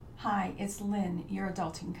Hi, it's Lynn, your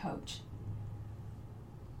adulting coach.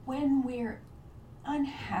 When we're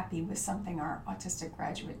unhappy with something our autistic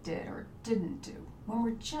graduate did or didn't do, when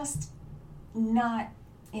we're just not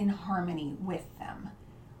in harmony with them,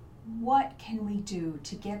 what can we do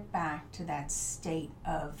to get back to that state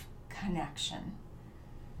of connection?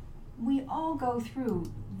 We all go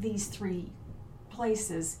through these three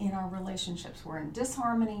places in our relationships. We're in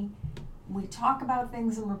disharmony, we talk about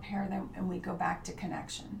things and repair them, and we go back to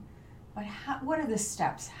connection. But what are the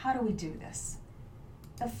steps? How do we do this?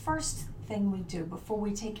 The first thing we do before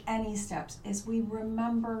we take any steps is we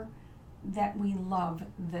remember that we love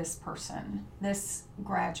this person, this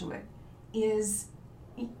graduate, is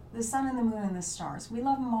the sun and the moon and the stars. We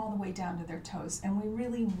love them all the way down to their toes, and we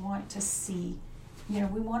really want to see, we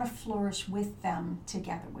want to flourish with them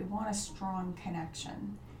together. We want a strong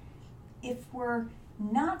connection. If we're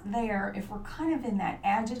not there, if we're kind of in that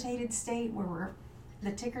agitated state where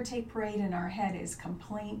the ticker tape parade in our head is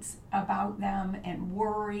complaints about them and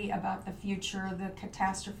worry about the future, the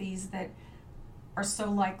catastrophes that are so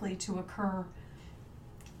likely to occur,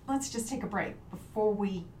 let's just take a break before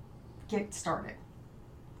we get started.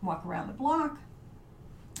 Walk around the block,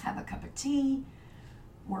 have a cup of tea,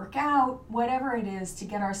 work out, whatever it is to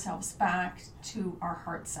get ourselves back to our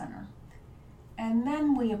heart center. And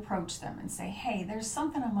then we approach them and say, hey, there's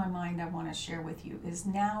something on my mind I want to share with you. Is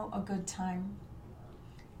now a good time?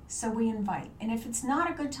 So we invite. And if it's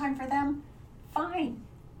not a good time for them, fine.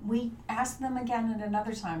 We ask them again at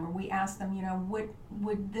another time, or we ask them,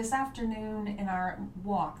 would this afternoon in our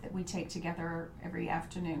walk that we take together every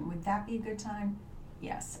afternoon, would that be a good time?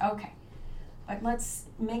 Yes, okay. But let's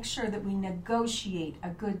make sure that we negotiate a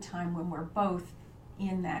good time when we're both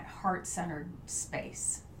in that heart-centered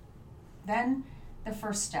space. Then the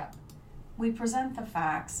first step, we present the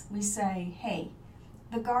facts. We say, hey,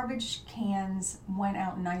 the garbage cans went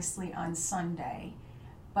out nicely on Sunday,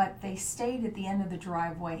 but they stayed at the end of the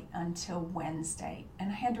driveway until Wednesday,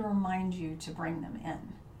 and I had to remind you to bring them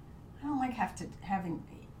in. I don't like having.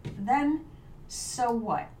 Then, so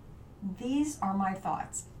what? These are my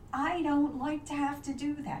thoughts. I don't like to have to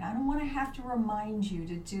do that. I don't want to have to remind you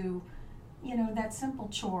to do, that simple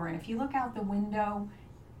chore. And if you look out the window,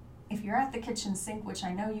 if you're at the kitchen sink, which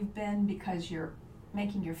I know you've been because you're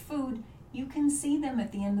making your food, you can see them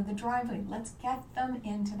at the end of the driveway. Let's get them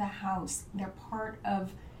into the house. They're part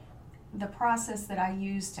of the process that I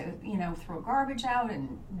use to, throw garbage out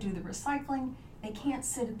and do the recycling. They can't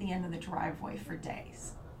sit at the end of the driveway for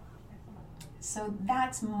days. So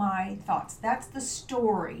that's my thoughts. That's the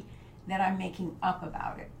story that I'm making up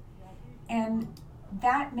about it. And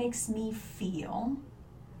that makes me feel,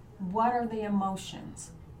 what are the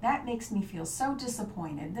emotions? That makes me feel so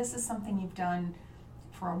disappointed. This is something you've done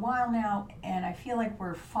for a while now, and I feel like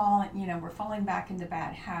we're falling back into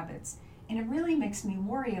bad habits. And it really makes me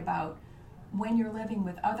worry about when you're living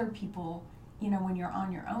with other people, when you're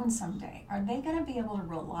on your own someday. Are they going to be able to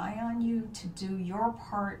rely on you to do your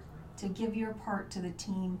part, to give your part to the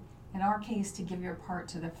team, in our case, to give your part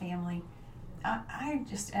to the family?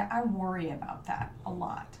 I worry about that a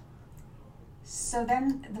lot. So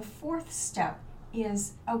then the fourth step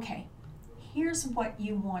is, okay, here's what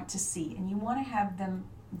you want to see, and you want to have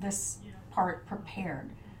this part prepared.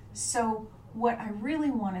 So what I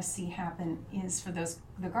really want to see happen is for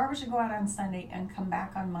the garbage to go out on Sunday and come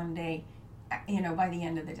back on Monday, by the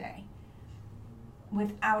end of the day,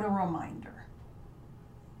 without a reminder.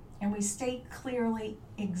 And we state clearly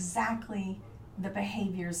exactly the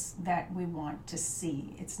behaviors that we want to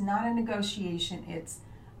see. It's not a negotiation. It's,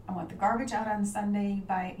 I want the garbage out on Sunday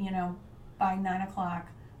by 9 o'clock.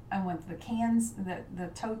 I want the cans,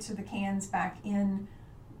 the totes of the cans back in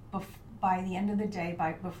by the end of the day,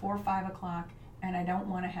 before 5 o'clock, and I don't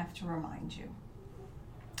want to have to remind you.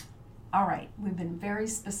 All right, we've been very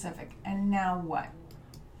specific, and now what?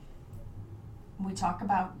 We talk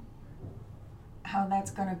about how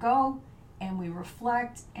that's going to go, and we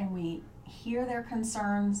reflect, and we hear their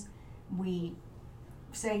concerns. We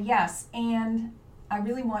say, yes, and I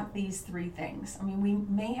really want these three things. I mean, we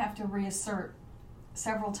may have to reassert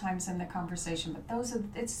several times in the conversation, but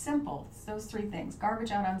it's simple. It's those three things. Garbage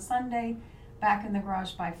out on Sunday, back in the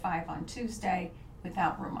garage by 5 on Tuesday,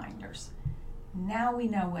 without reminders. Now we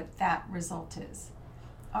know what that result is.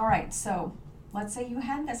 All right, so let's say you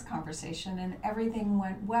had this conversation and everything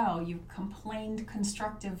went well. You complained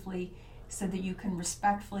constructively so that you can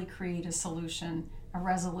respectfully create a solution, a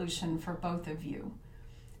resolution for both of you.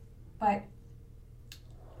 But,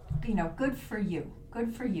 good for you.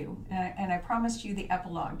 Good for you. And I promised you the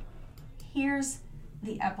epilogue. Here's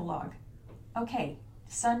the epilogue. Okay,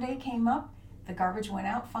 Sunday came up. The garbage went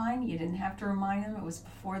out fine. You didn't have to remind them. It was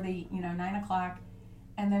before the 9 o'clock.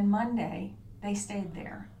 And then Monday, they stayed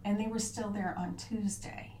there. And they were still there on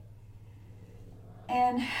Tuesday.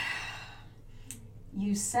 And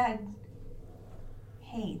you said,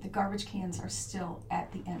 hey, the garbage cans are still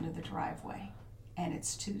at the end of the driveway. And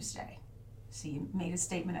it's Tuesday. So you made a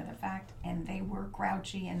statement of the fact, and they were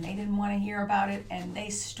grouchy, and they didn't want to hear about it, and they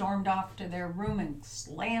stormed off to their room and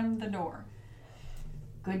slammed the door.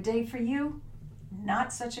 Good day for you,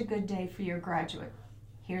 not such a good day for your graduate.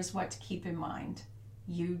 Here's what to keep in mind.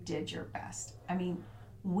 You did your best. I mean,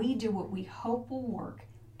 we do what we hope will work,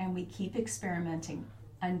 and we keep experimenting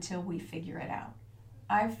until we figure it out.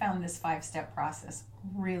 I've found this 5-step process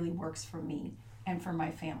really works for me and for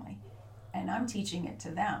my family, and I'm teaching it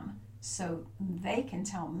to them so they can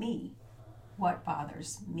tell me what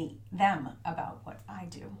bothers them about what I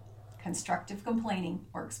do. Constructive complaining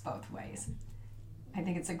works both ways. I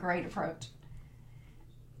think it's a great approach.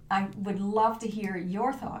 I would love to hear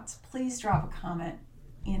your thoughts. Please drop a comment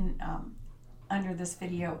in under this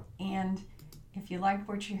video, and if you like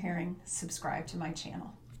what you're hearing, subscribe to my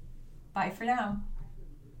channel. Bye for now.